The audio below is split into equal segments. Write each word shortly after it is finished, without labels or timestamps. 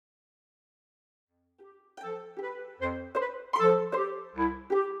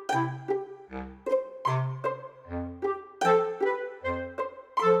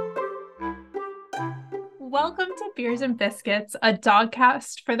Welcome to Beers and Biscuits, a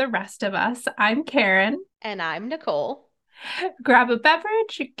dogcast for the rest of us. I'm Karen. And I'm Nicole. Grab a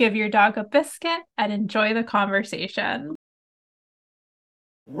beverage, give your dog a biscuit, and enjoy the conversation.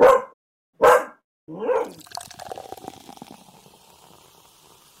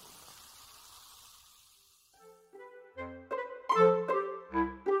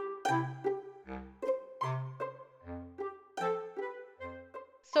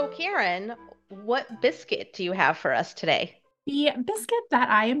 So, Karen, what biscuit do you have for us today? The biscuit that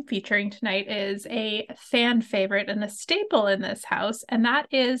I am featuring tonight is a fan favorite and a staple in this house, and that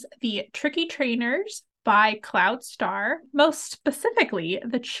is the Tricky Trainers by Cloud Star, most specifically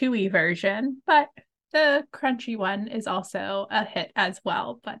the chewy version, but the crunchy one is also a hit as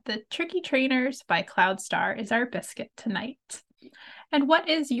well. But the Tricky Trainers by Cloud Star is our biscuit tonight. And what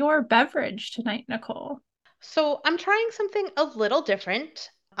is your beverage tonight, Nicole? So, I'm trying something a little different.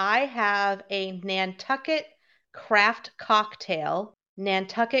 I have a Nantucket craft cocktail,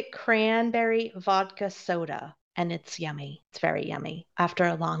 Nantucket cranberry vodka soda, and it's yummy. It's very yummy after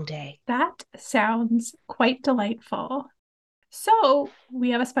a long day. That sounds quite delightful. So we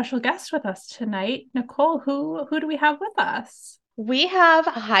have a special guest with us tonight. Nicole, who do we have with us? We have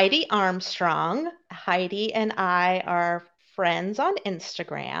Heidi Armstrong. Heidi and I are friends on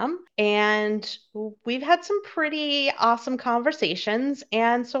Instagram, and we've had some pretty awesome conversations.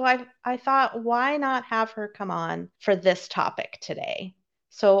 And so I thought, why not have her come on for this topic today?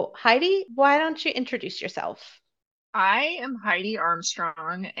 So, Heidi, why don't you introduce yourself? I am Heidi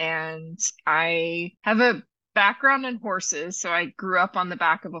Armstrong, and I have a background in horses. So I grew up on the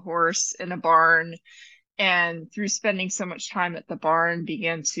back of a horse in a barn, and through spending so much time at the barn,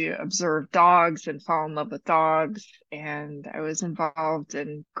 began to observe dogs and fall in love with dogs. And I was involved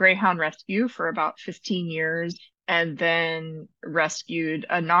in greyhound rescue for about 15 years, and then rescued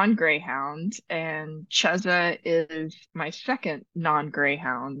a non-greyhound. And Cheza is my second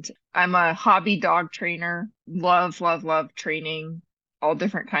non-greyhound. I'm a hobby dog trainer. Love, love, love training all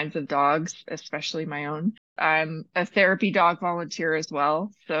different kinds of dogs, especially my own. I'm a therapy dog volunteer as well.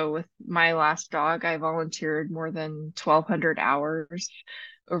 So with my last dog, I volunteered more than 1,200 hours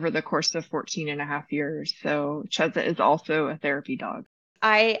over the course of 14 and a half years. So Cheza is also a therapy dog.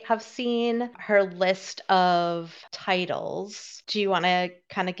 I have seen her list of titles. Do you want to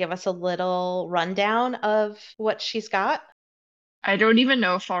kind of give us a little rundown of what she's got? I don't even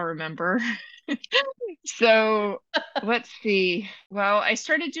know if I'll remember. So let's see. Well, I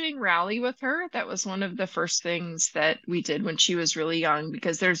started doing rally with her. That was one of the first things that we did when she was really young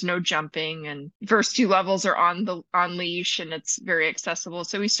because there's no jumping and first two levels are on leash and it's very accessible.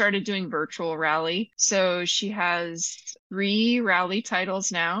 So we started doing virtual rally. So she has 3 rally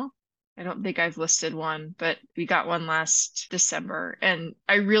titles now. I don't think I've listed one, but we got one last December. And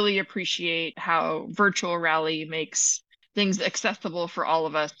I really appreciate how virtual rally makes things accessible for all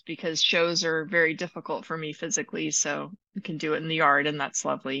of us because shows are very difficult for me physically. So we can do it in the yard, and that's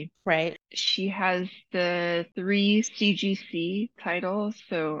lovely. Right. She has the 3 CGC titles,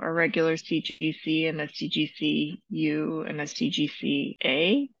 so a regular CGC and a CGC-U and a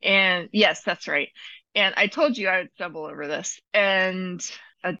CGC-A. And yes, that's right. And I told you I would stumble over this. And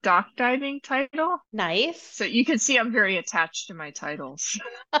a dock diving title. Nice. So you can see I'm very attached to my titles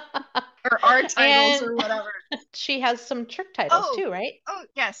or our titles And or whatever. she has some trick titles Oh, too, right? oh,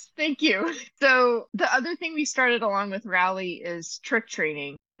 yes, thank you. So the other thing we started along with Rally is trick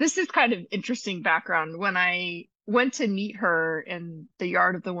training. This is kind of interesting background. When I went to meet her in the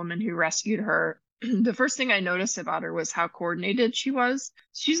yard of the woman who rescued her, the first thing I noticed about her was how coordinated she was.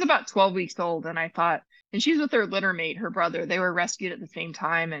 She's about 12 weeks old, and I thought, and she's with her litter mate, her brother. They were rescued at the same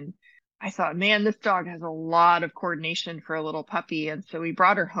time, and I thought, man, this dog has a lot of coordination for a little puppy. And so we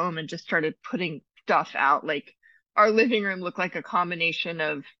brought her home and just started putting stuff out. Like our living room looked like a combination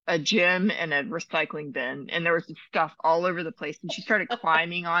of a gym and a recycling bin. And there was just stuff all over the place. And she started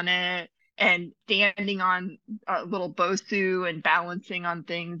climbing on it and standing on a little Bosu and balancing on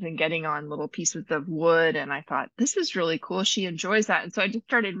things and getting on little pieces of wood. And I thought, this is really cool. She enjoys that. And so I just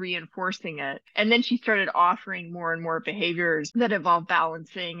started reinforcing it. And then she started offering more and more behaviors that involve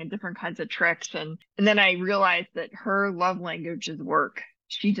balancing and different kinds of tricks. And then I realized that her love language is work.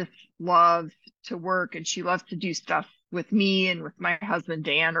 She just loves to work and she loves to do stuff with me and with my husband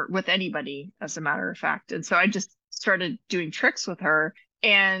Dan or with anybody, as a matter of fact. And so I just started doing tricks with her.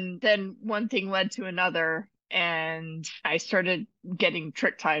 And then one thing led to another, and I started getting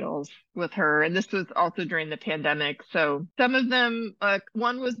trick titles with her. And this was also during the pandemic. So some of them,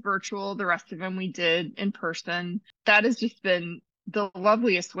 one was virtual, the rest of them we did in person. That has just been the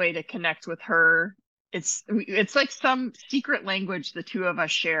loveliest way to connect with her It's like some secret language the two of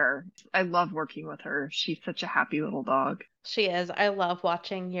us share. I love working with her. She's such a happy little dog. She is. I love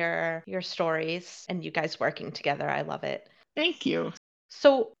watching your stories and you guys working together. I love it. Thank you.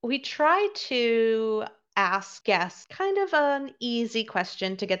 So we try to ask guests kind of an easy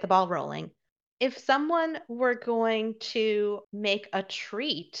question to get the ball rolling. If someone were going to make a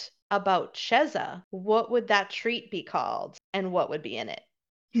treat about Sheza, what would that treat be called and what would be in it?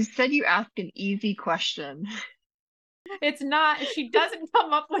 You said you asked an easy question. It's not, she doesn't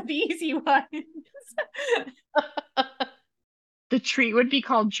come up with easy ones. The treat would be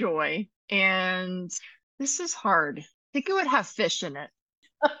called Joy, and this is hard. I think it would have fish in it.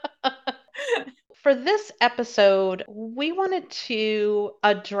 For this episode, we wanted to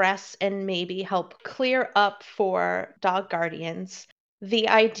address and maybe help clear up for dog guardians the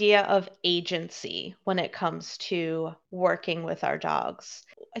idea of agency when it comes to working with our dogs.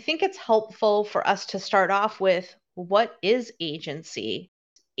 I think it's helpful for us to start off with what is agency?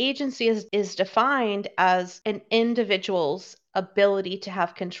 Agency is defined as an individual's ability to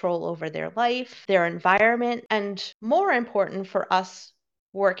have control over their life, their environment, and more important for us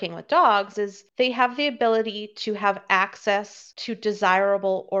working with dogs is they have the ability to have access to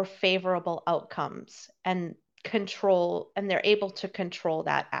desirable or favorable outcomes and control, and they're able to control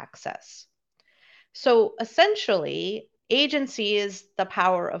that access. So essentially, agency is the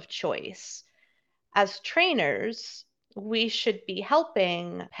power of choice. As trainers, we should be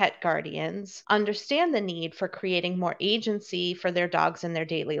helping pet guardians understand the need for creating more agency for their dogs in their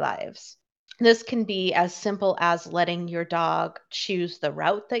daily lives. This can be as simple as letting your dog choose the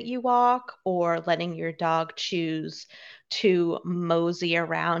route that you walk, or letting your dog choose to mosey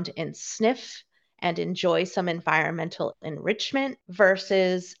around and sniff and enjoy some environmental enrichment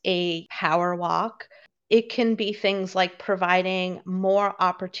versus a power walk. It can be things like providing more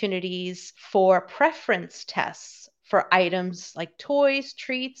opportunities for preference tests for items like toys,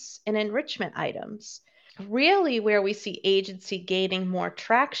 treats, and enrichment items. Really, where we see agency gaining more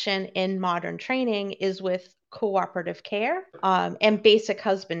traction in modern training is with cooperative care and basic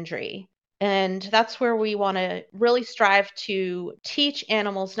husbandry. And that's where we want to really strive to teach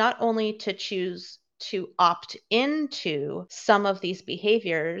animals not only to choose to opt into some of these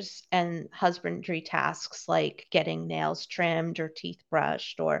behaviors and husbandry tasks like getting nails trimmed or teeth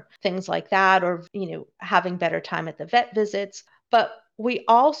brushed or things like that, or having better time at the vet visits, but we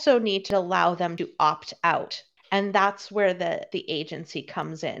also need to allow them to opt out. And that's where the agency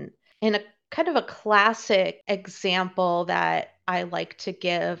comes in. In a kind of a classic example that I like to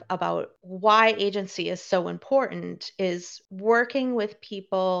give about why agency is so important is working with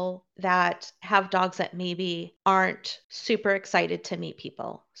people that have dogs that maybe aren't super excited to meet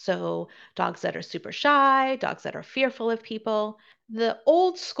people. So dogs that are super shy, dogs that are fearful of people. The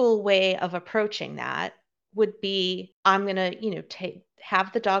old school way of approaching that would be, I'm going to,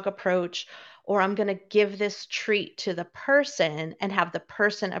 have the dog approach, or I'm going to give this treat to the person and have the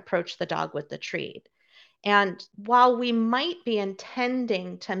person approach the dog with the treat. And while we might be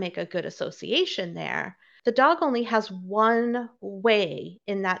intending to make a good association there, the dog only has one way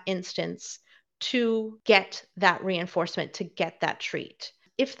in that instance to get that reinforcement, to get that treat.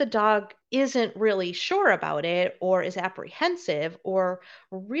 If the dog isn't really sure about it, or is apprehensive, or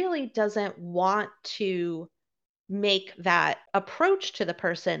really doesn't want to make that approach to the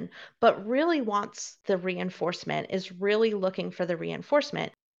person, but really wants the reinforcement, is really looking for the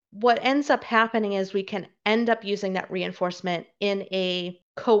reinforcement, what ends up happening is we can end up using that reinforcement in a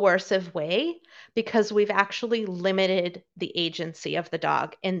coercive way because we've actually limited the agency of the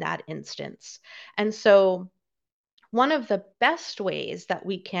dog in that instance. And so one of the best ways that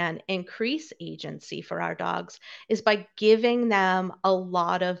we can increase agency for our dogs is by giving them a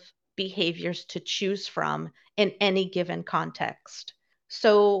lot of behaviors to choose from in any given context.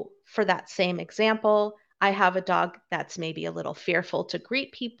 So, for that same example, I have a dog that's maybe a little fearful to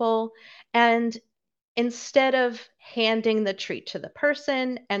greet people. And instead of handing the treat to the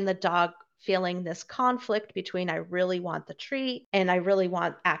person and the dog feeling this conflict between I really want the treat and I really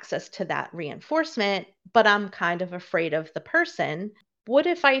want access to that reinforcement, but I'm kind of afraid of the person, what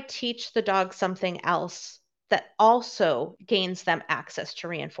if I teach the dog something else that also gains them access to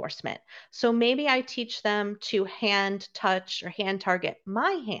reinforcement? So maybe I teach them to hand touch or hand target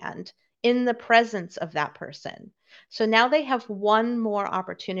my hand in the presence of that person. So now they have one more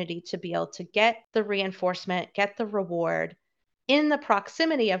opportunity to be able to get the reinforcement, get the reward in the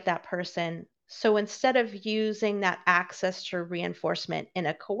proximity of that person. So instead of using that access to reinforcement in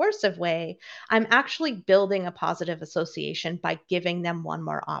a coercive way, I'm actually building a positive association by giving them one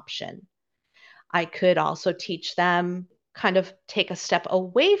more option. I could also teach them kind of take a step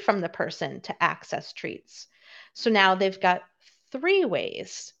away from the person to access treats. So now they've got 3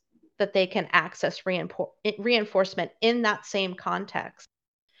 ways that they can access reinforcement in that same context.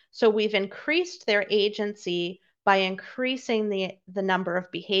 So we've increased their agency by increasing the number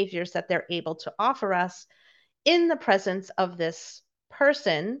of behaviors that they're able to offer us in the presence of this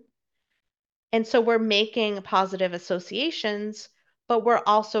person. And so we're making positive associations, but we're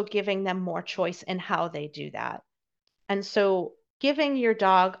also giving them more choice in how they do that. And so giving your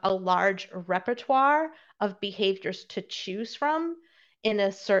dog a large repertoire of behaviors to choose from in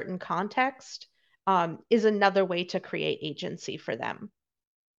a certain context is another way to create agency for them.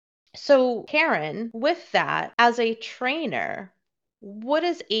 So, Karen, with that, as a trainer, what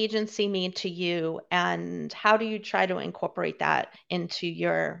does agency mean to you, and how do you try to incorporate that into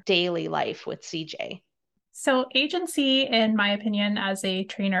your daily life with CJ? So, agency, in my opinion, as a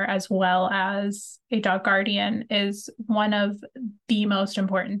trainer as well as a dog guardian, is one of the most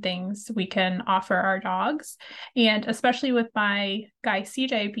important things we can offer our dogs. And especially with my guy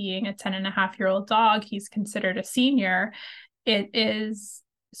CJ being a 10-and-a-half-year-old dog, he's considered a senior. It is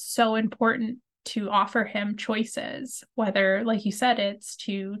so important to offer him choices, whether, like you said, it's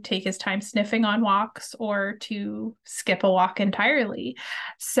to take his time sniffing on walks or to skip a walk entirely.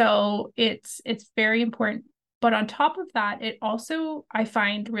 So it's very important. But on top of that, it also, I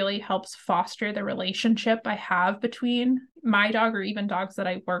find, really helps foster the relationship I have between my dog or even dogs that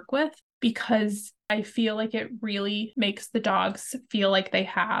I work with, because I feel like it really makes the dogs feel like they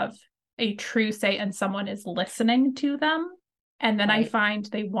have a true say and someone is listening to them. And then I find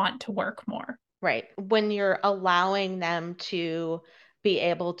they want to work more. Right. When you're allowing them to be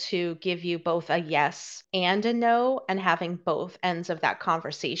able to give you both a yes and a no, and having both ends of that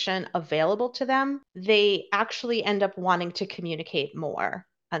conversation available to them, they actually end up wanting to communicate more.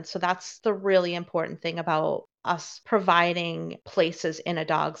 And so that's the really important thing about us providing places in a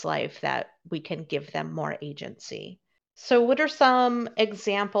dog's life that we can give them more agency. So, what are some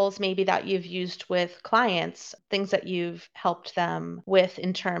examples maybe that you've used with clients, things that you've helped them with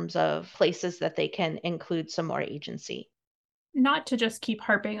in terms of places that they can include some more agency? Not to just keep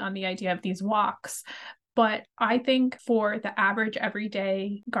harping on the idea of these walks, but I think for the average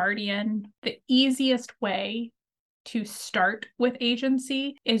everyday guardian, the easiest way to start with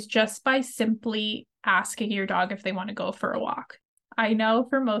agency is just by simply asking your dog if they want to go for a walk. I know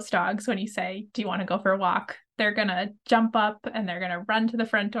for most dogs, when you say, "Do you want to go for a walk?" they're going to jump up and they're going to run to the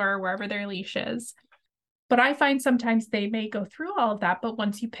front door wherever their leash is. But I find sometimes they may go through all of that, but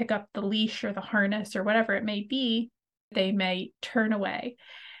once you pick up the leash or the harness or whatever it may be, they may turn away.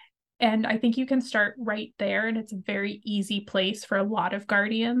 And I think you can start right there. And it's a very easy place for a lot of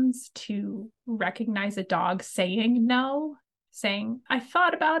guardians to recognize a dog saying no, saying, "I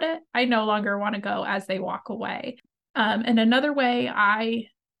thought about it. I no longer want to go," as they walk away. And another way I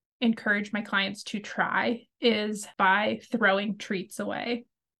encourage my clients to try is by throwing treats away.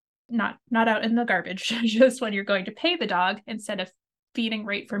 Not out in the garbage, just when you're going to pay the dog, instead of feeding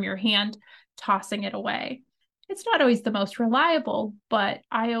right from your hand, tossing it away. It's not always the most reliable, but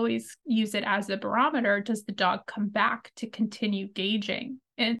I always use it as a barometer. Does the dog come back to continue gauging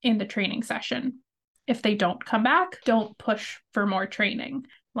in the training session? If they don't come back, don't push for more training.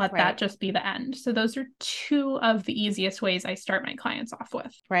 Let that just be the end. So those are 2 of the easiest ways I start my clients off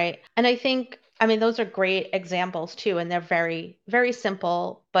with. Right. And I think, I mean, those are great examples too, and they're very, very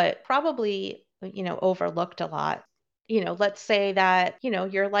simple, but probably, overlooked a lot. Let's say that,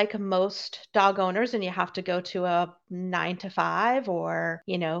 you're like most dog owners and you have to go to a 9 to 5, or,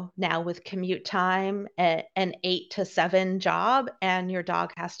 now with commute time, an 8 to 7 job, and your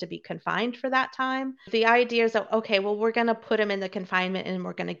dog has to be confined for that time. The idea is that, okay, well, we're going to put them in the confinement and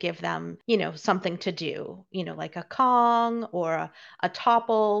we're going to give them, something to do, like a Kong or a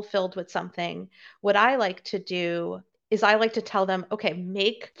topple filled with something. What I like to do is I like to tell them, okay,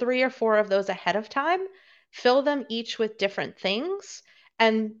 make 3 or 4 of those ahead of time, fill them each with different things.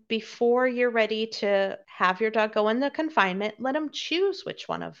 And before you're ready to have your dog go in the confinement, let them choose which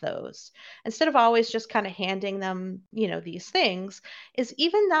one of those. Instead of always just kind of handing them, these things, is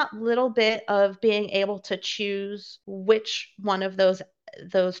even that little bit of being able to choose which one of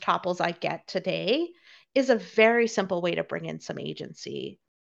those topples I get today is a very simple way to bring in some agency.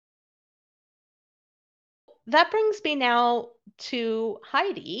 That brings me now to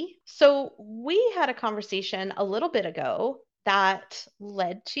Heidi. So, we had a conversation a little bit ago that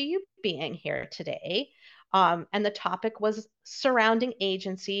led to you being here today. And the topic was surrounding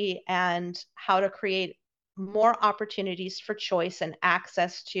agency and how to create more opportunities for choice and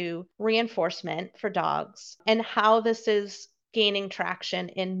access to reinforcement for dogs, and how this is gaining traction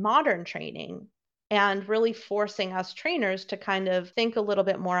in modern training. and really forcing us trainers to kind of think a little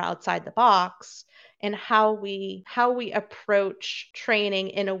bit more outside the box and how we approach training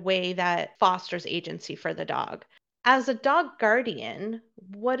in a way that fosters agency for the dog. As a dog guardian,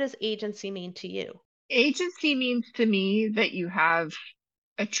 what does agency mean to you? Agency means to me that you have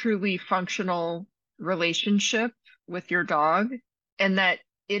a truly functional relationship with your dog, and that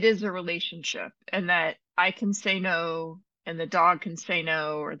it is a relationship, and that I can say no and the dog can say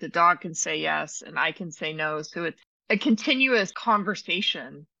no, or the dog can say yes and I can say no. So it's a continuous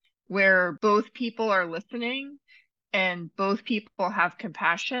conversation where both people are listening and both people have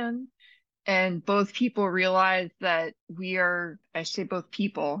compassion and both people realize that I say both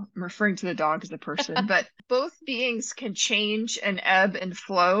people, I'm referring to the dog as a person, but both beings can change and ebb and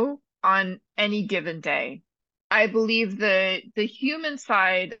flow on any given day. I believe the human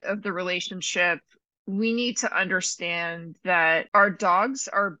side of the relationship, we need to understand that our dogs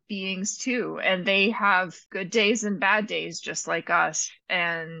are beings too, and they have good days and bad days just like us.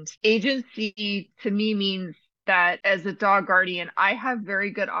 And agency to me means that as a dog guardian, I have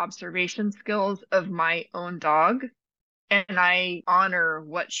very good observation skills of my own dog, and I honor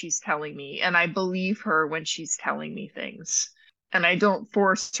what she's telling me, and I believe her when she's telling me things. And I don't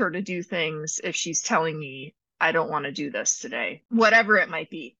force her to do things if she's telling me, I don't want to do this today, whatever it might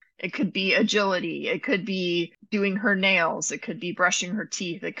be. It could be agility. It could be doing her nails. It could be brushing her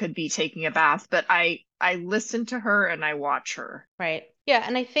teeth. It could be taking a bath. But I listen to her and I watch her. Right. Yeah.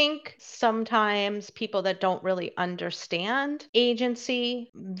 And I think sometimes people that don't really understand agency,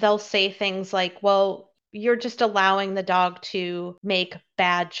 they'll say things like, well, you're just allowing the dog to make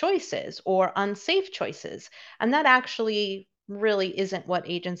bad choices or unsafe choices. And that actually really isn't what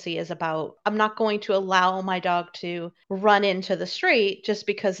agency is about. I'm not going to allow my dog to run into the street just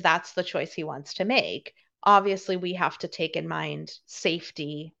because that's the choice he wants to make. Obviously, we have to take in mind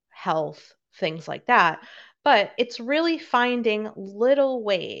safety, health, things like that. But it's really finding little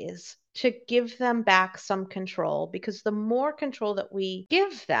ways to give them back some control, because the more control that we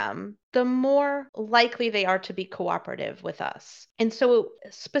give them, the more likely they are to be cooperative with us. And so,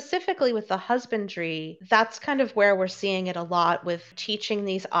 specifically with the husbandry, that's kind of where we're seeing it a lot with teaching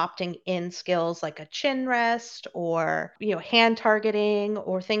these opting in skills like a chin rest or, hand targeting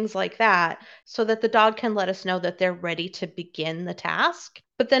or things like that, so that the dog can let us know that they're ready to begin the task.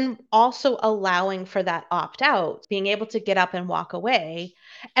 But then also allowing for that opt out, being able to get up and walk away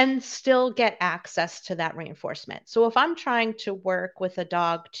and still get access to that reinforcement. So if I'm trying to work with a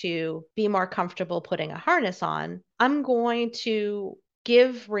dog to be more comfortable putting a harness on, I'm going to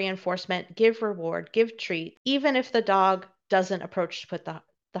give reinforcement, give reward, give treat, even if the dog doesn't approach to put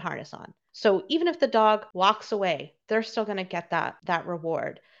the harness on. So even if the dog walks away, they're still going to get that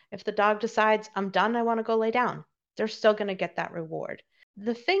reward. If the dog decides, I'm done, I want to go lay down, they're still going to get that reward.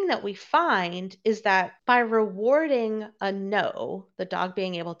 The thing that we find is that by rewarding a no, the dog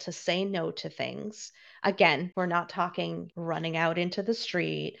being able to say no to things, again, we're not talking running out into the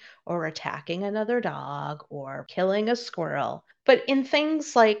street or attacking another dog or killing a squirrel, but in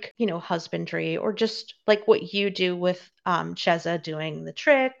things like, husbandry, or just like what you do with Cheza doing the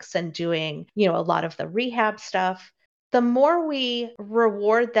tricks and doing, a lot of the rehab stuff. The more we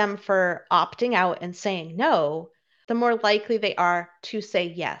reward them for opting out and saying no, the more likely they are to say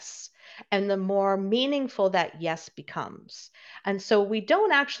yes, and the more meaningful that yes becomes. And so we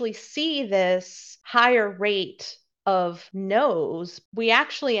don't actually see this higher rate of no's. We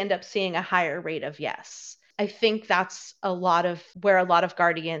actually end up seeing a higher rate of yes. I think that's a lot of where a lot of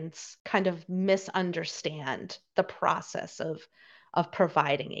guardians kind of misunderstand the process of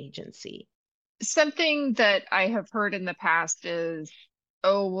providing agency. Something that I have heard in the past is,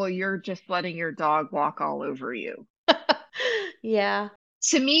 oh, well, you're just letting your dog walk all over you. Yeah.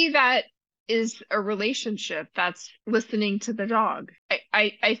 To me, that is a relationship. That's listening to the dog.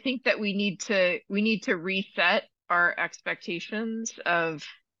 I think that we need to reset our expectations of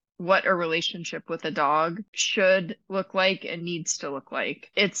what a relationship with a dog should look like and needs to look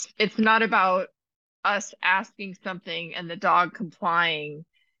like. It's not about us asking something and the dog complying,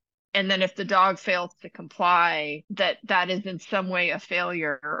 and then if the dog fails to comply, that is in some way a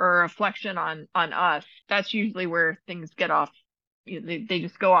failure or a reflection on us. That's usually where things get off. They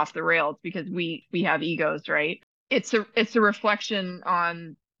just go off the rails because we have egos, right? It's a reflection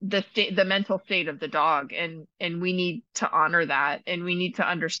on the mental state of the dog, and we need to honor that, and we need to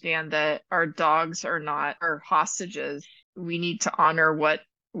understand that our dogs are not our hostages. We need to honor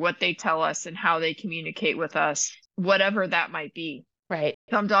what they tell us and how they communicate with us, whatever that might be. Right.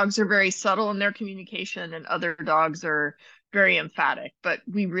 Some dogs are very subtle in their communication and other dogs are very emphatic, but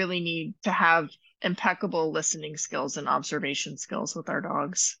we really need to have impeccable listening skills and observation skills with our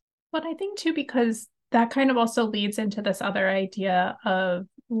dogs. But I think too, because that kind of also leads into this other idea of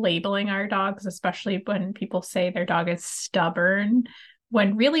labeling our dogs, especially when people say their dog is stubborn,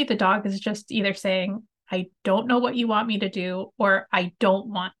 when really the dog is just either saying, I don't know what you want me to do, or I don't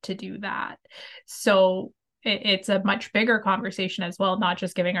want to do that. So it's a much bigger conversation as well, not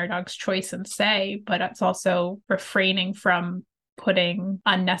just giving our dogs choice and say, but it's also refraining from putting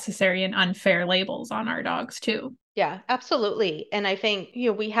unnecessary and unfair labels on our dogs too. Yeah, absolutely. And I think,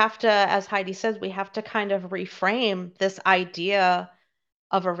 we have to, as Heidi says, we have to kind of reframe this idea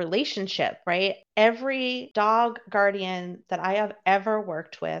of a relationship, right? Every dog guardian that I have ever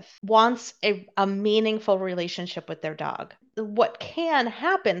worked with wants a meaningful relationship with their dog. What can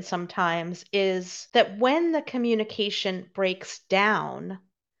happen sometimes is that when the communication breaks down,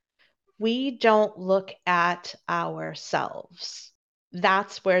 we don't look at ourselves.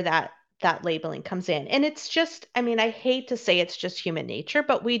 That's where that labeling comes in. And it's just, I mean, I hate to say it's just human nature,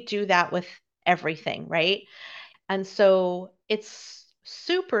 but we do that with everything, right? And so it's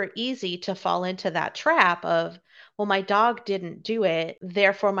super easy to fall into that trap of, well, my dog didn't do it,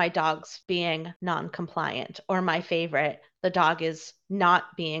 therefore my dog's being non-compliant, or my favorite, the dog is not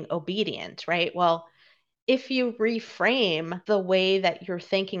being obedient, right? Well, if you reframe the way that you're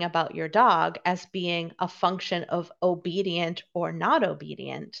thinking about your dog as being a function of obedient or not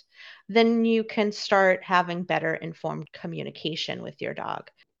obedient, then you can start having better informed communication with your dog.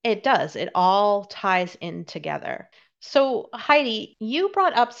 It does, it all ties in together. So, Heidi, you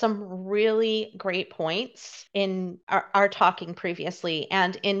brought up some really great points in our talking previously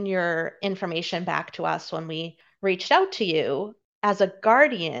and in your information back to us when we reached out to you as a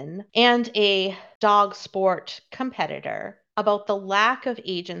guardian and a dog sport competitor about the lack of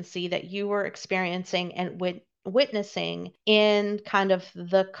agency that you were experiencing and witnessing in kind of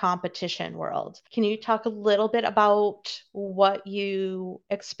the competition world. Can you talk a little bit about what you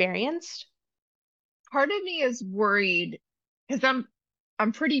experienced? Part of me is worried because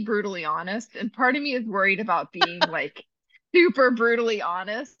I'm pretty brutally honest, and part of me is worried about being like super brutally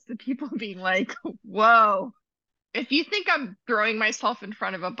honest and people being like, "Whoa, if you think I'm throwing myself in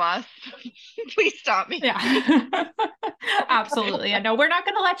front of a bus, please stop me." Yeah. Absolutely. I know we're not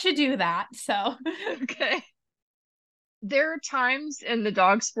going to let you do that. So, Okay. There are times in the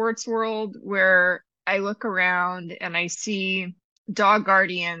dog sports world where I look around and I see dog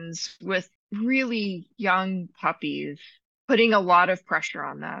guardians with really young puppies putting a lot of pressure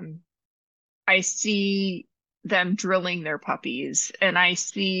on them. I see them drilling their puppies and I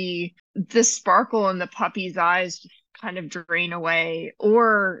see the sparkle in the puppy's eyes just kind of drain away.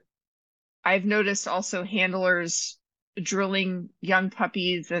 Or I've noticed also handlers drilling young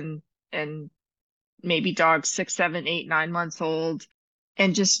puppies and maybe dogs 6, 7, 8, 9 months old,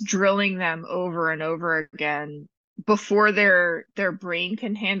 and just drilling them over and over again before their brain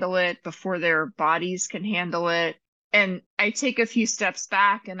can handle it, before their bodies can handle it. And I take a few steps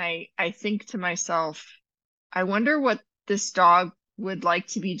back and I think to myself, I wonder what this dog would like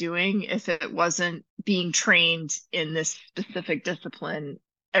to be doing if it wasn't being trained in this specific discipline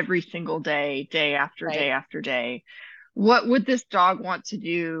every single day, day after day Right. after day. What would this dog want to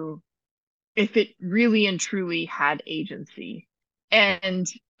do if it really and truly had agency? And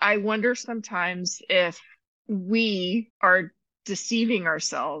I wonder sometimes if we are deceiving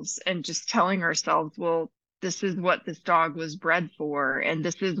ourselves and just telling ourselves, well, this is what this dog was bred for, and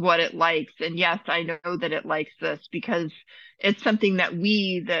this is what it likes. And yes, I know that it likes this because it's something that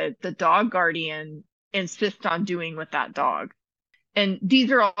we, the dog guardian, insist on doing with that dog. And these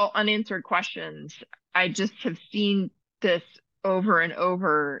are all unanswered questions. I just have seen this over and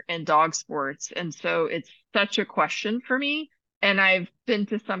over in dog sports. And so it's such a question for me. And I've been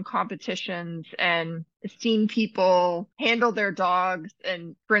to some competitions and seen people handle their dogs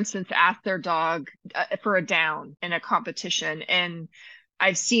and, for instance, ask their dog for a down in a competition. And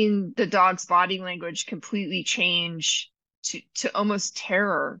I've seen the dog's body language completely change to almost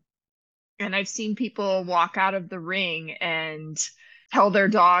terror. And I've seen people walk out of the ring and tell their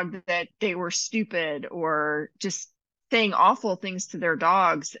dog that they were stupid or just saying awful things to their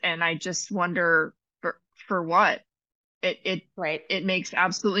dogs. And I just wonder for what? It it Right. it makes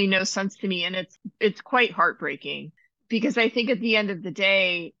absolutely no sense to me. And it's quite heartbreaking because I think at the end of the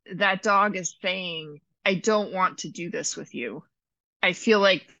day, that dog is saying, I don't want to do this with you. I feel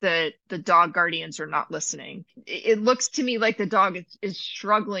like the dog guardians are not listening. It looks to me like the dog is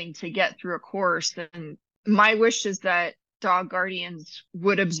struggling to get through a course. And my wish is that dog guardians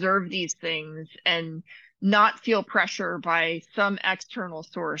would observe these things and not feel pressure by some external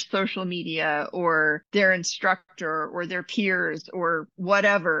source, social media or their instructor or their peers or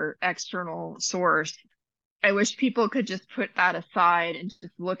whatever external source, I wish people could just put that aside and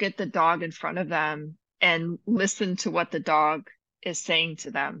just look at the dog in front of them and listen to what the dog is saying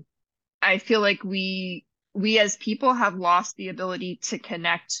to them. I feel like we as people have lost the ability to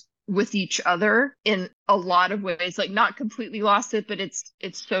connect with each other in a lot of ways. Like not completely lost it, but it's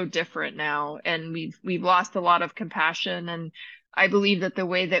so different now. And we've lost a lot of compassion. And I believe that the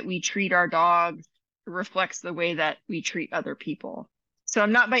way that we treat our dogs reflects the way that we treat other people. So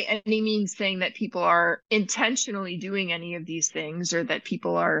I'm not by any means saying that people are intentionally doing any of these things or that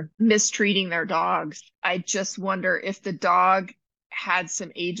people are mistreating their dogs. I just wonder if the dog had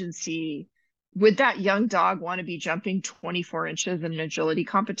some agency, would that young dog want to be jumping 24 inches in an agility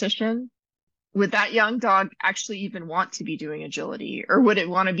competition? Would that young dog actually even want to be doing agility? Or would it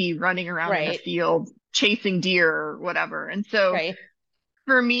want to be running around in a Right. field chasing deer or whatever? And so Right.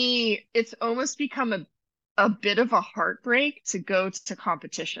 for me, it's almost become a bit of a heartbreak to go to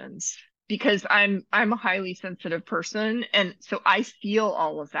competitions because I'm a highly sensitive person, and so I feel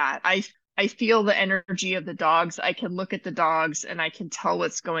all of that. I feel the energy of the dogs. I can look at the dogs and I can tell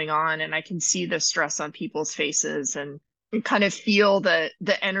what's going on, and I can see the stress on people's faces, and kind of feel the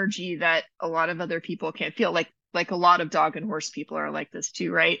energy that a lot of other people can't feel. Like a lot of dog and horse people are like this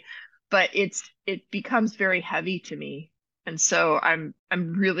too, right? But it becomes very heavy to me, and so I'm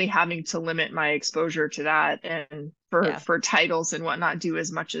really having to limit my exposure to that, and Yeah. for titles and whatnot, do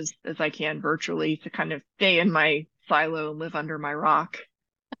as much as I can virtually to kind of stay in my silo and live under my rock.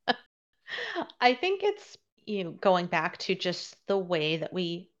 I think it's, going back to just the way that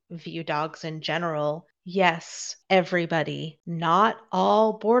we view dogs in general. Yes, everybody, not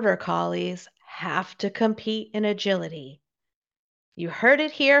all border collies have to compete in agility. You heard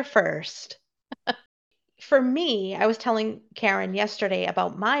it here first. For me, I was telling Karen yesterday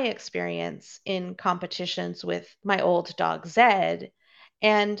about my experience in competitions with my old dog Zed,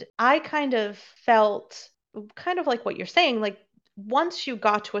 and I kind of felt kind of like what you're saying, like once you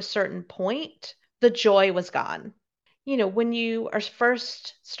got to a certain point, the joy was gone. When you are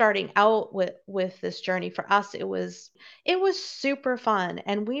first starting out with this journey, for us it was super fun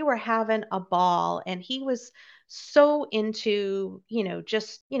and we were having a ball, and he was so into,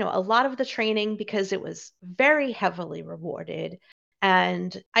 just, a lot of the training because it was very heavily rewarded,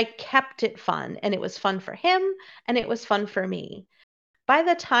 and I kept it fun, and it was fun for him and it was fun for me. By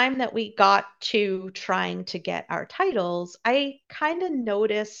the time that we got to trying to get our titles, I kind of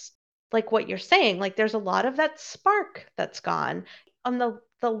noticed, like what you're saying, like there's a lot of that spark that's gone. On the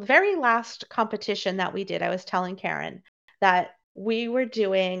very last competition that we did, I was telling Karen that we were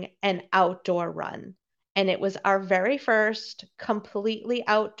doing an outdoor run. And it was our very first completely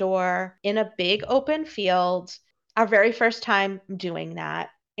outdoor in a big open field, our very first time doing that.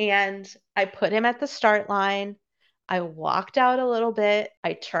 And I put him at the start line. I walked out a little bit,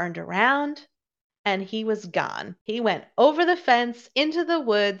 I turned around, and he was gone. He went over the fence into the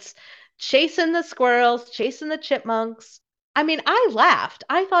woods, chasing the squirrels, chasing the chipmunks. I mean, I laughed.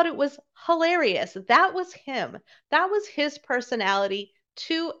 I thought it was hilarious. That was him. That was his personality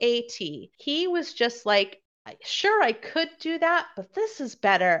to a T. He was just like, sure, I could do that, but this is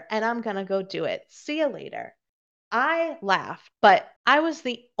better, and I'm going to go do it. See you later. I laughed, but I was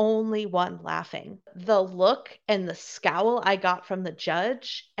the only one laughing. The look and the scowl I got from the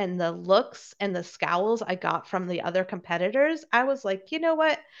judge, and the looks and the scowls I got from the other competitors, I was like, you know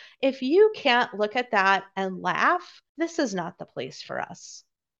what? If you can't look at that and laugh, this is not the place for us.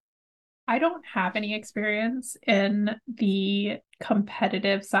 I don't have any experience in the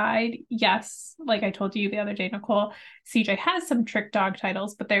competitive side. Yes, like I told you the other day, Nicole, CJ has some trick dog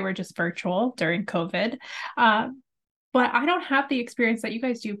titles, but they were just virtual during COVID. Um, but I don't have the experience that you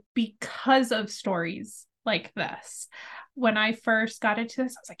guys do because of stories like this. When I first got into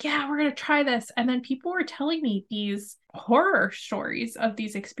this, I was like, yeah, we're going to try this. And then people were telling me these horror stories of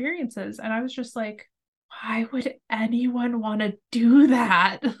these experiences. And I was just like, why would anyone want to do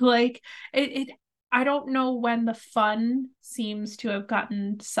that? Like it I don't know when the fun seems to have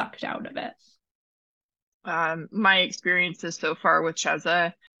gotten sucked out of it. My experiences so far with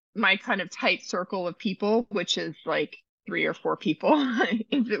Cheza, my kind of tight circle of people, which is like 3 or 4 people,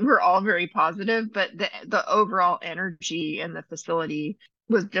 is that we're all very positive, but the overall energy in the facility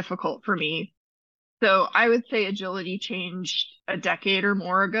was difficult for me. So I would say agility changed a decade or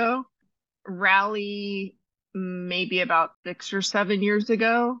more ago. Rally, maybe about 6 or 7 years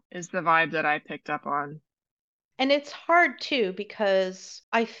ago, is the vibe that I picked up on. And it's hard too because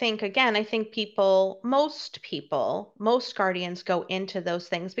I think, again, I think most guardians go into those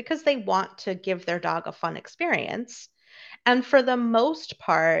things because they want to give their dog a fun experience. And for the most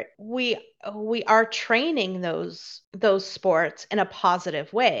part, we are training those sports in a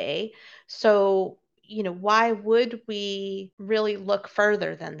positive way. So, why would we really look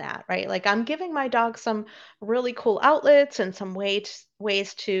further than that, right? Like I'm giving my dog some really cool outlets and some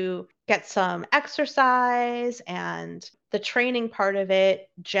ways to get some exercise, and the training part of it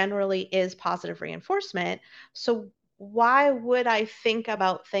generally is positive reinforcement. So why would I think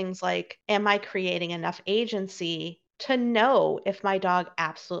about things like, am I creating enough agency to know if my dog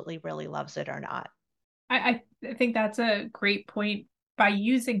absolutely really loves it or not? I think that's a great point. By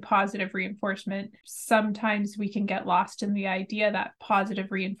using positive reinforcement, sometimes we can get lost in the idea that positive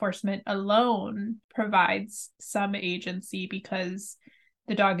reinforcement alone provides some agency because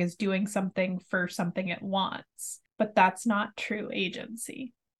the dog is doing something for something it wants. But that's not true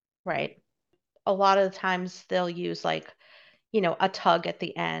agency. Right. A lot of the times they'll use like, a tug at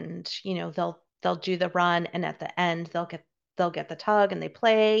the end. They'll do the run, and at the end they'll get the tug and they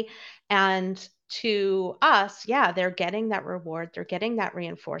play. And to us, yeah, they're getting that reward, they're getting that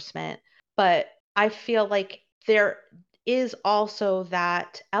reinforcement. But I feel like there is also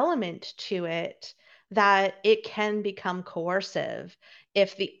that element to it that it can become coercive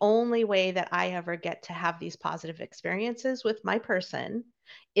if the only way that I ever get to have these positive experiences with my person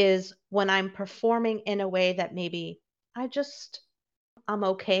is when I'm performing in a way that maybe I just I'm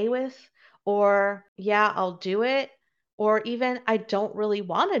okay with, or yeah, I'll do it, or even I don't really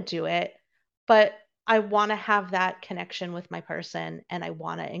want to do it, but I want to have that connection with my person and I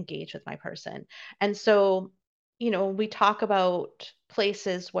want to engage with my person. And so, we talk about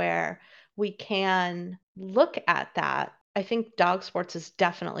places where we can look at that. I think dog sports is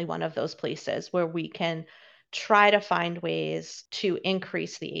definitely one of those places where we can try to find ways to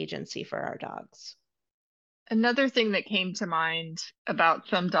increase the agency for our dogs. Another thing that came to mind about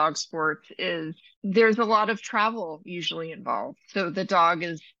some dog sports is there's a lot of travel usually involved. So the dog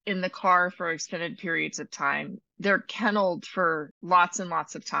is in the car for extended periods of time. They're kenneled for lots and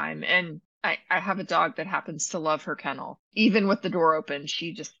lots of time. And I have a dog that happens to love her kennel. Even with the door open,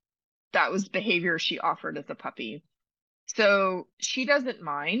 that was behavior she offered as a puppy. So she doesn't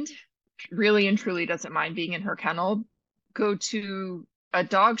mind, really and truly doesn't mind being in her kennel. Go to a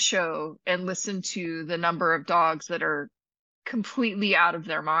dog show and listen to the number of dogs that are completely out of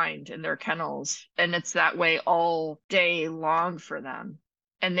their mind in their kennels. And it's that way all day long for them.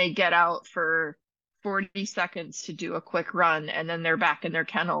 And they get out for 40 seconds to do a quick run, and then they're back in their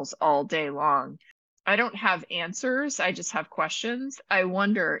kennels all day long. I don't have answers. I just have questions. I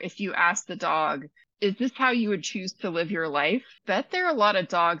wonder if you ask the dog, is this how you would choose to live your life? Bet there are a lot of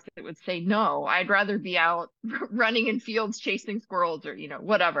dogs that would say, no, I'd rather be out running in fields, chasing squirrels or,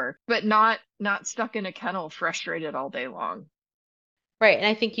 whatever, but not stuck in a kennel, frustrated all day long. Right. And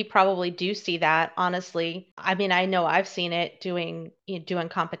I think you probably do see that, honestly. I mean, I know I've seen it doing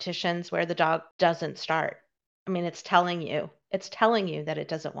competitions where the dog doesn't start. I mean, it's telling you that it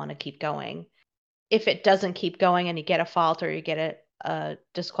doesn't want to keep going. If it doesn't keep going and you get a fault or you get a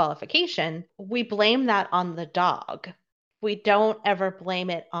disqualification, we blame that on the dog. We don't ever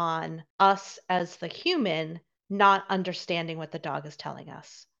blame it on us as the human not understanding what the dog is telling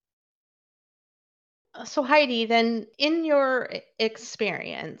us. So, Heidi, then in your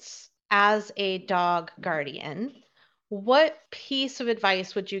experience as a dog guardian, what piece of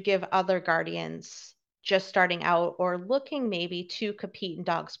advice would you give other guardians just starting out or looking maybe to compete in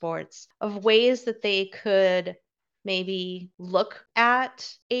dog sports of ways that they could maybe look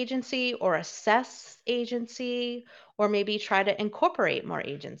at agency or assess agency or maybe try to incorporate more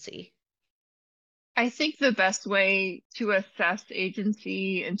agency? I think the best way to assess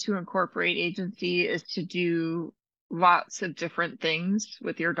agency and to incorporate agency is to do lots of different things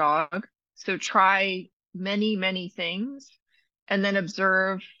with your dog. So try many, many things and then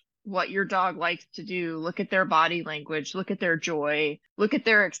observe what your dog likes to do. Look at their body language, look at their joy, look at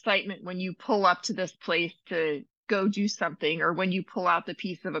their excitement when you pull up to this place to go do something, or when you pull out the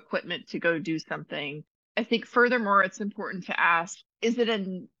piece of equipment to go do something. I think furthermore, it's important to ask, is it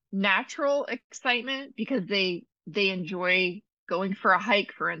a natural excitement because they enjoy going for a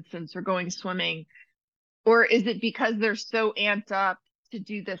hike, for instance, or going swimming? Or is it because they're so amped up to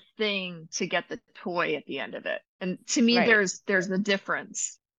do this thing to get the toy at the end of it? And to me, Right. there's a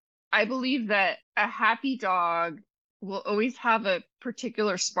difference. I believe that a happy dog will always have a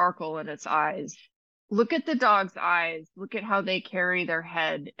particular sparkle in its eyes. Look at the dog's eyes, look at how they carry their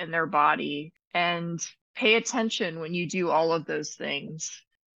head and their body, and pay attention when you do all of those things.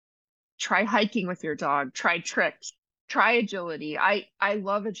 Try hiking with your dog, try tricks, try agility. I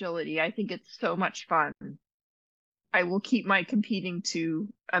love agility. I think it's so much fun. I will keep my competing to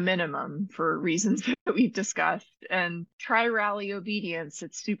a minimum for reasons that we've discussed, and try rally obedience.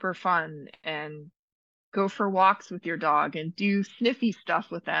 It's super fun. And go for walks with your dog and do sniffy stuff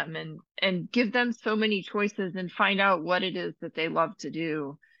with them and give them so many choices and find out what it is that they love to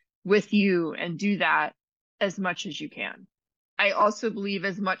do with you and do that as much as you can. I also believe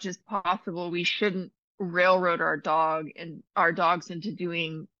as much as possible we shouldn't railroad our dog and our dogs into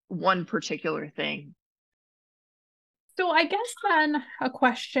doing one particular thing. So I guess then a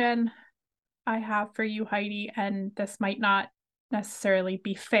question I have for you, Heidi, and this might not necessarily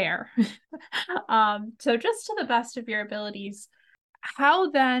be fair. So just to the best of your abilities,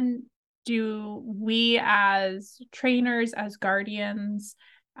 how then do we as trainers, as guardians,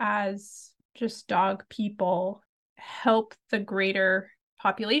 as just dog people help the greater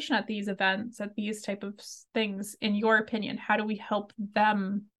population at these events, at these type of things, in your opinion? How do we help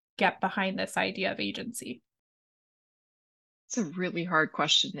them get behind this idea of agency? It's a really hard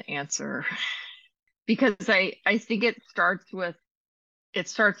question to answer because I think it starts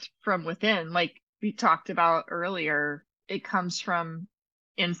from within. Like we talked about earlier, it comes from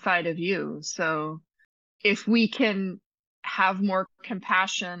inside of you. So if we can have more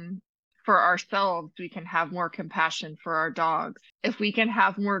compassion for ourselves, we can have more compassion for our dogs. If we can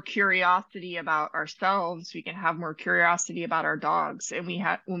have more curiosity about ourselves, we can have more curiosity about our dogs. And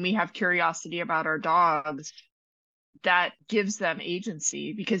when we have curiosity about our dogs, that gives them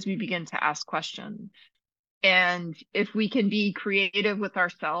agency because we begin to ask questions. And if we can be creative with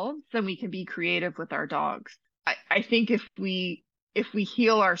ourselves, then we can be creative with our dogs. I think if we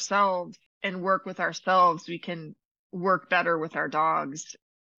heal ourselves and work with ourselves, we can work better with our dogs.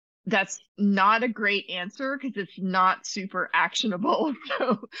 That's not a great answer because it's not super actionable.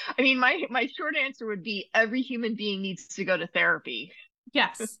 So, I mean, my short answer would be every human being needs to go to therapy.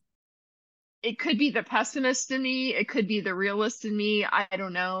 Yes. It could be the pessimist in me, it could be the realist in me, I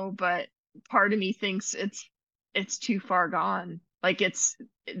don't know, but part of me thinks it's too far gone. Like it's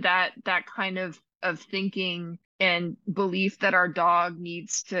that kind of thinking and belief that our dog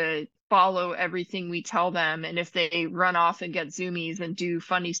needs to follow everything we tell them, and if they run off and get zoomies and do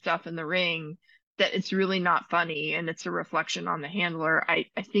funny stuff in the ring, that it's really not funny and it's a reflection on the handler. I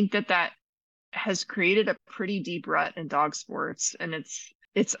think that has created a pretty deep rut in dog sports, and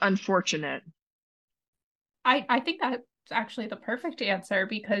it's unfortunate. I think that's actually the perfect answer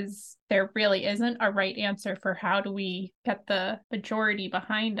because there really isn't a right answer for how do we get the majority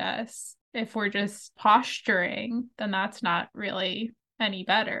behind us. If we're just posturing, then that's not really any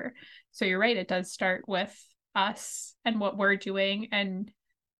better. So you're right, it does start with us and what we're doing and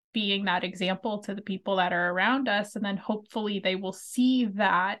being that example to the people that are around us. And then hopefully they will see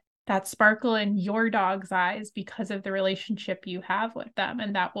that sparkle in your dog's eyes because of the relationship you have with them,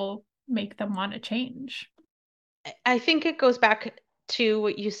 and that will make them want to change. I think it goes back to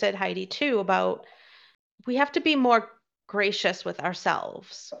what you said, Heidi, too, about we have to be more gracious with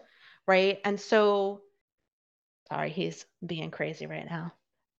ourselves, right? And so, sorry, he's being crazy right now.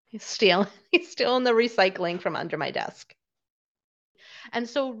 He's stealing the recycling from under my desk. And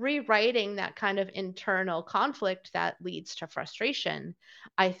so rewriting that kind of internal conflict that leads to frustration,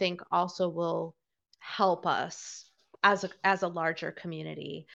 I think also will help us as a larger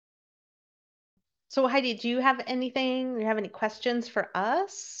community. So Heidi, do you have anything? Do you have any questions for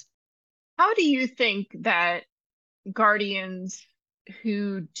us? How do you think that guardians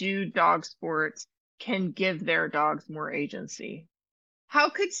who do dog sports can give their dogs more agency? How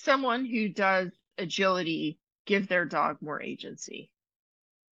could someone who does agility give their dog more agency?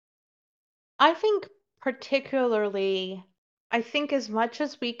 I think particularly, I think as much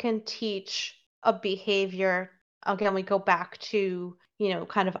as we can teach a behavior, again, we go back to,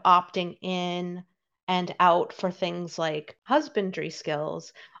 kind of opting in and out for things like husbandry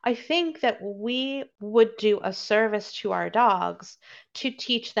skills. I think that we would do a service to our dogs to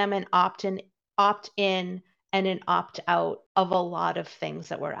teach them an opt in and an opt out of a lot of things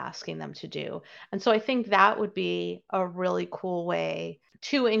that we're asking them to do. And so I think that would be a really cool way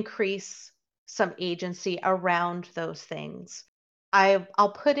to increase some agency around those things.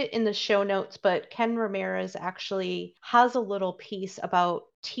 I'll put it in the show notes, but Ken Ramirez actually has a little piece about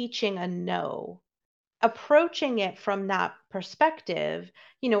teaching a no, approaching it from that perspective.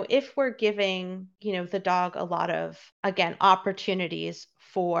 If we're giving, the dog a lot of, again, opportunities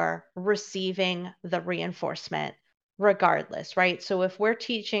for receiving the reinforcement regardless, right? So if we're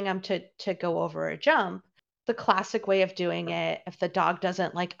teaching them to go over a jump, the classic way of doing it, if the dog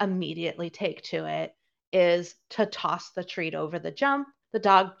doesn't like immediately take to it, is to toss the treat over the jump. The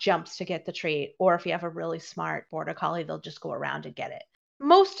dog jumps to get the treat. Or if you have a really smart border collie, they'll just go around and get it.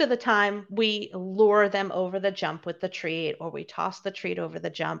 Most of the time, we lure them over the jump with the treat, or we toss the treat over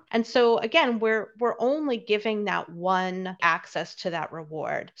the jump. And so again, we're only giving that one access to that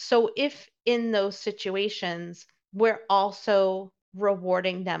reward. So if in those situations, we're also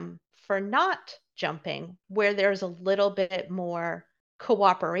rewarding them for not jumping, where there's a little bit more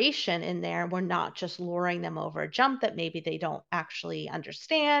cooperation in there, we're not just luring them over a jump that maybe they don't actually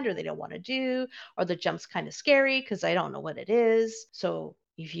understand or they don't want to do, or the jump's kind of scary because I don't know what it is. So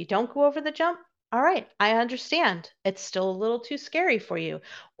if you don't go over the jump, all right, I understand. It's still a little too scary for you.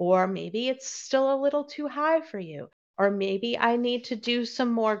 Or maybe it's still a little too high for you. Or maybe I need to do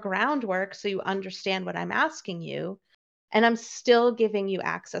some more groundwork so you understand what I'm asking you. And I'm still giving you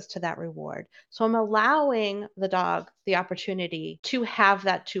access to that reward. So I'm allowing the dog the opportunity to have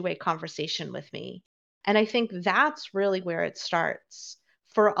that two-way conversation with me. And I think that's really where it starts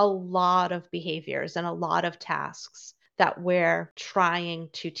for a lot of behaviors and a lot of tasks that we're trying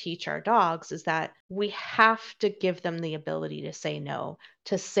to teach our dogs, is that we have to give them the ability to say no,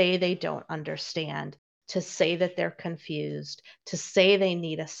 to say they don't understand, to say that they're confused, to say they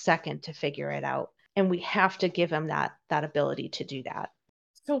need a second to figure it out. And we have to give them that ability to do that.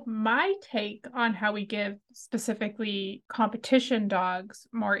 So my take on how we give specifically competition dogs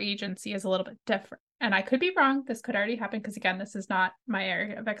more agency is a little bit different. And I could be wrong. This could already happen because, again, this is not my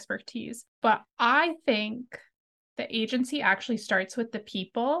area of expertise. But I think the agency actually starts with the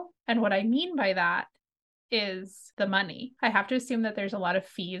people. And what I mean by that is the money. I have to assume that there's a lot of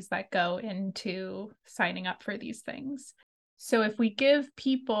fees that go into signing up for these things. So if we give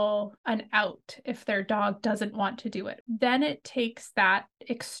people an out if their dog doesn't want to do it, then it takes that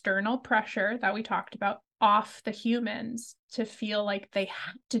external pressure that we talked about off the humans to feel like they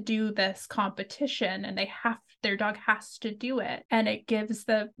have to do this competition and their dog has to do it. And it gives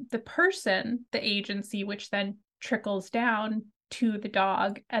the person the agency, which then trickles down to the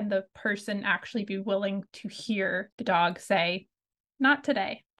dog, and the person actually be willing to hear the dog say, not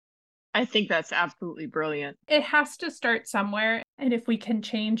today. I think that's absolutely brilliant. It has to start somewhere. And if we can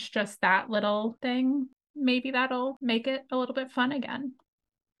change just that little thing, maybe that'll make it a little bit fun again.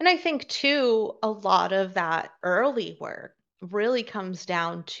 And I think, too, a lot of that early work really comes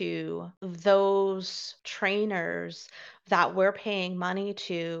down to those trainers that we're paying money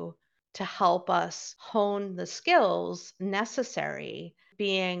to help us hone the skills necessary,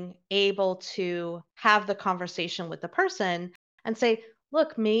 being able to have the conversation with the person and say,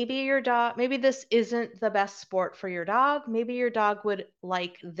 look, maybe your dog, maybe this isn't the best sport for your dog. Maybe your dog would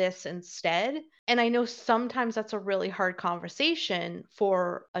like this instead. And I know sometimes that's a really hard conversation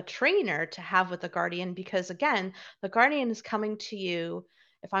for a trainer to have with a guardian, because, again, the guardian is coming to you.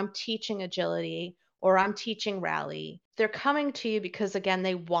 If I'm teaching agility or I'm teaching rally, they're coming to you because, again,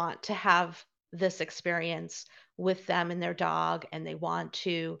 they want to have this experience with them and their dog, and they want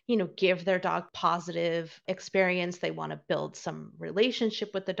to, give their dog positive experience. They want to build some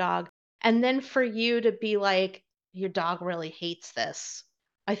relationship with the dog. And then for you to be like, your dog really hates this.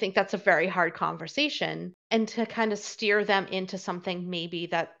 I think that's a very hard conversation, and to kind of steer them into something maybe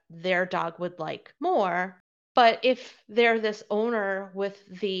that their dog would like more. But if they're this owner with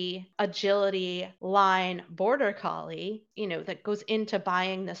the agility line border collie, that goes into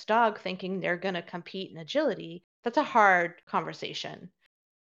buying this dog thinking they're going to compete in agility, that's a hard conversation.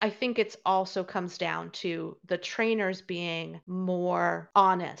 I think it's also comes down to the trainers being more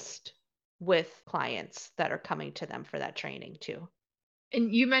honest with clients that are coming to them for that training too.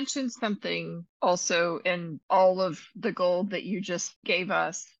 And you mentioned something also in all of the gold that you just gave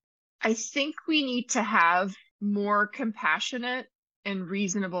us. I think we need to have more compassionate and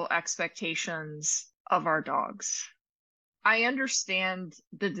reasonable expectations of our dogs. I understand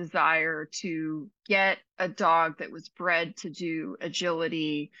the desire to get a dog that was bred to do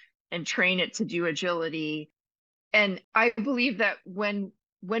agility and train it to do agility. And I believe that when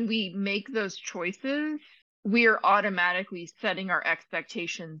we make those choices, we are automatically setting our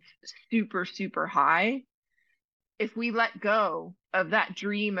expectations super, super high. If we let go of that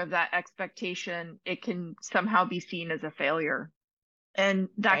dream, of that expectation, it can somehow be seen as a failure. And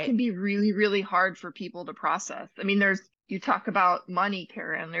that Right. can be really, really hard for people to process. I mean, you talk about money,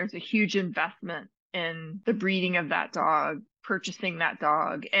 Karen, there's a huge investment in the breeding of that dog, purchasing that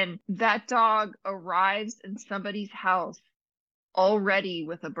dog. And that dog arrives in somebody's house already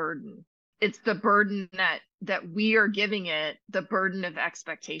with a burden. It's the burden that we are giving it, the burden of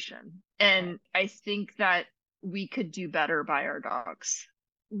expectation. And I think that we could do better by our dogs.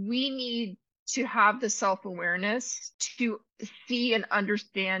 We need to have the self-awareness to see and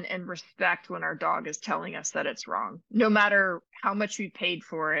understand and respect when our dog is telling us that it's wrong, no matter how much we paid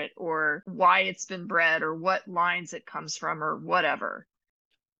for it or why it's been bred or what lines it comes from or whatever.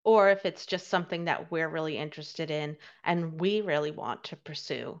 or if it's just something that we're really interested in and we really want to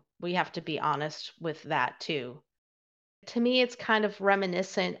pursue. We have to be honest with that too. To me, it's kind of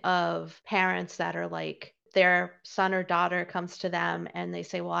reminiscent of parents that are like, their son or daughter comes to them and they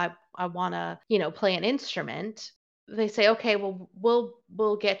say, "Well, I want to, play an instrument." They say, "Okay, well,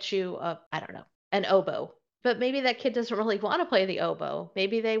 we'll get you I don't know, an oboe." But maybe that kid doesn't really want to play the oboe.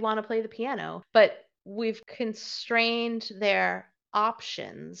 Maybe they want to play the piano, but we've constrained their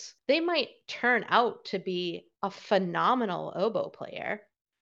options. They might turn out to be a phenomenal oboe player,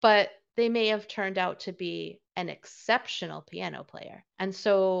 but they may have turned out to be an exceptional piano player. And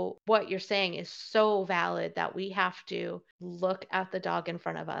so, what you're saying is so valid that we have to look at the dog in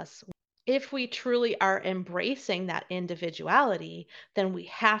front of us. If we truly are embracing that individuality, then we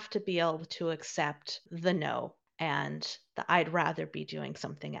have to be able to accept the no and the I'd rather be doing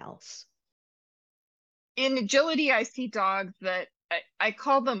something else. In agility, I see dogs that I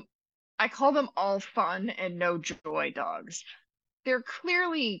call them all fun and no joy dogs. They're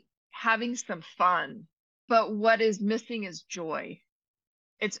clearly having some fun, but what is missing is joy.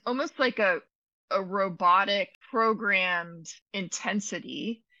 It's almost like a robotic programmed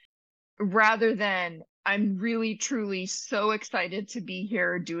intensity rather than I'm really truly so excited to be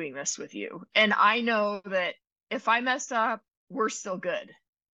here doing this with you. And I know that if I mess up, we're still good.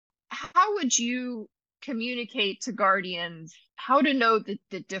 How would you communicate to guardians how to know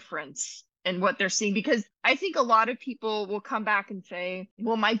the difference in what they're seeing? Because I think a lot of people will come back and say,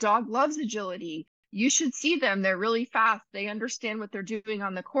 well, my dog loves agility. You should see them. They're really fast. They understand what they're doing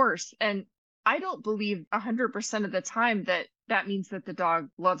on the course. And I don't believe 100% of the time that that means that the dog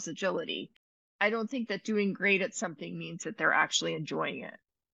loves agility. I don't think that doing great at something means that they're actually enjoying it.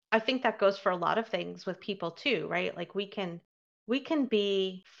 I think that goes for a lot of things with people too, right? Like we can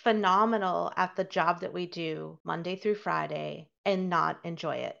be phenomenal at the job that we do Monday through Friday and not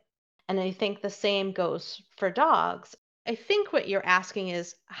enjoy it. And I think the same goes for dogs. I think what you're asking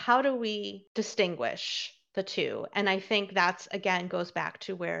is how do we distinguish the two? And I think that's again goes back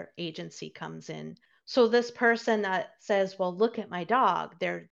to where agency comes in. So this person that says, "Well, look at my dog.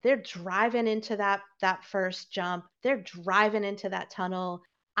 They're driving into that first jump. They're driving into that tunnel."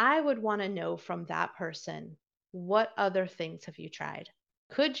 I would want to know from that person, what other things have you tried?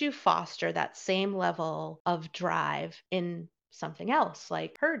 Could you foster that same level of drive in something else,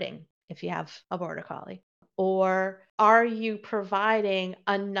 like herding, if you have a border collie? Or are you providing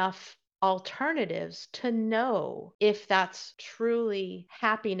enough alternatives to know if that's truly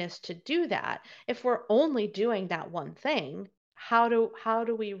happiness to do that? If we're only doing that one thing, how do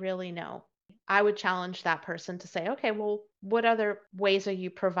we really know? I would challenge that person to say, okay, well, what other ways are you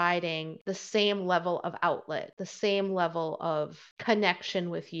providing the same level of outlet, the same level of connection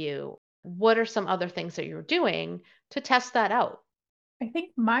with you? What are some other things that you're doing to test that out? I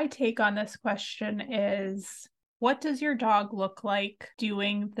think my take on this question is, what does your dog look like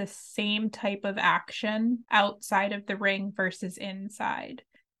doing the same type of action outside of the ring versus inside?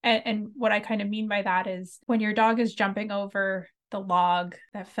 And what I kind of mean by that is when your dog is jumping over the log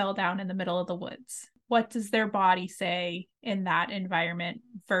that fell down in the middle of the woods, what does their body say in that environment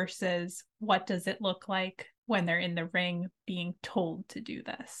versus what does it look like when they're in the ring being told to do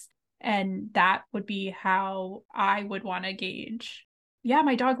this? And that would be how I would want to gauge. Yeah,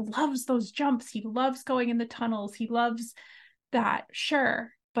 my dog loves those jumps. He loves going in the tunnels. He loves that,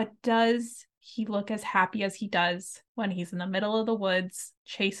 sure. But does he look as happy as he does when he's in the middle of the woods,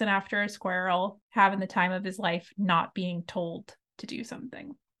 chasing after a squirrel, having the time of his life, not being told to do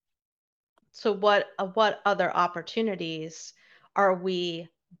something? So what other opportunities are we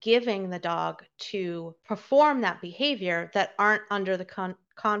giving the dog to perform that behavior that aren't under the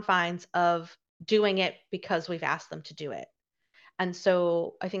confines of doing it because we've asked them to do it? And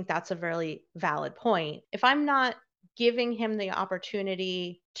so I think that's a really valid point. If I'm not giving him the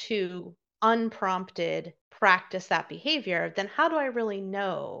opportunity to unprompted practice that behavior, then how do I really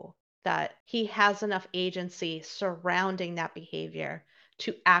know that he has enough agency surrounding that behavior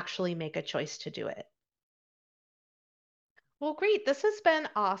to actually make a choice to do it? Well, great. This has been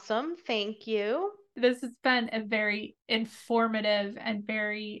awesome. Thank you. This has been a very informative and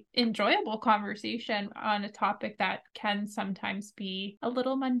very enjoyable conversation on a topic that can sometimes be a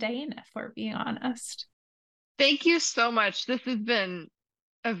little mundane, if we're being honest. Thank you so much. This has been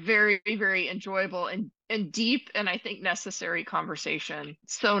a very, very enjoyable and deep and I think necessary conversation.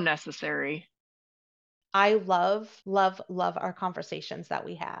 So necessary. I love, love, love our conversations that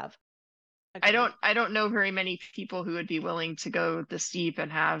we have. Agreed. I don't know very many people who would be willing to go this deep and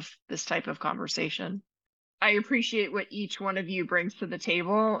have this type of conversation. I appreciate what each one of you brings to the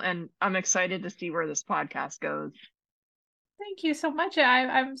table, and I'm excited to see where this podcast goes. Thank you so much.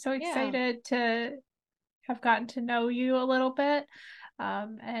 I'm so Yeah. excited to have gotten to know you a little bit.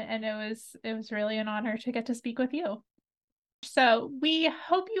 And it was really an honor to get to speak with you. So we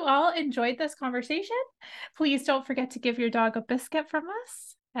hope you all enjoyed this conversation. Please don't forget to give your dog a biscuit from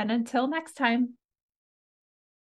us. And until next time.